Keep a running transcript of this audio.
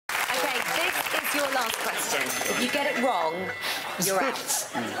It's your last question. If you get it wrong, you're out.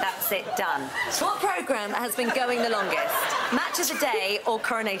 That's it, done. What programme has been going the longest? Match of the Day or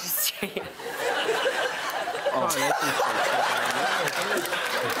Coronation Street?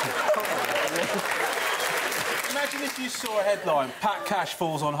 Imagine if you saw a headline, Pat Cash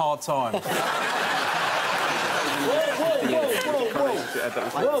falls on hard times.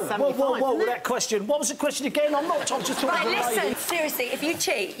 Whoa, that question. What was the question again? I'm not just talking Right, listen, seriously, if you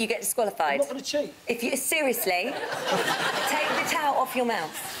cheat, you get disqualified. I'm not going to cheat. If you... Seriously, take the towel off your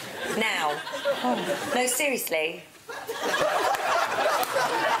mouth. Now. Oh. No, seriously. Put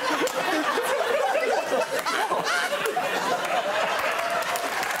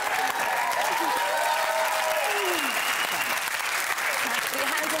your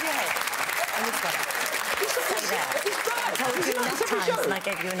hands on your head. And this one. Stay there. I told you enough times and I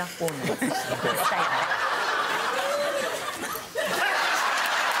gave you enough warnings. Stay there.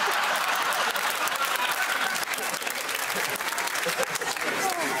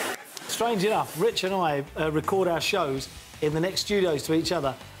 Strange enough, Rich and I record our shows in the next studios to each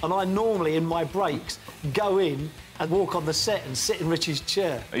other, and I normally, in my breaks, go in and walk on the set and sit in Rich's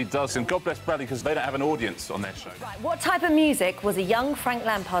chair. He does, and God bless Bradley, because they don't have an audience on their show. Right, what type of music was a young Frank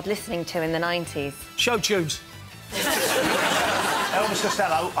Lampard listening to in the 90s? Show tunes. Elvis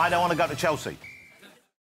Costello, I don't want to go to Chelsea.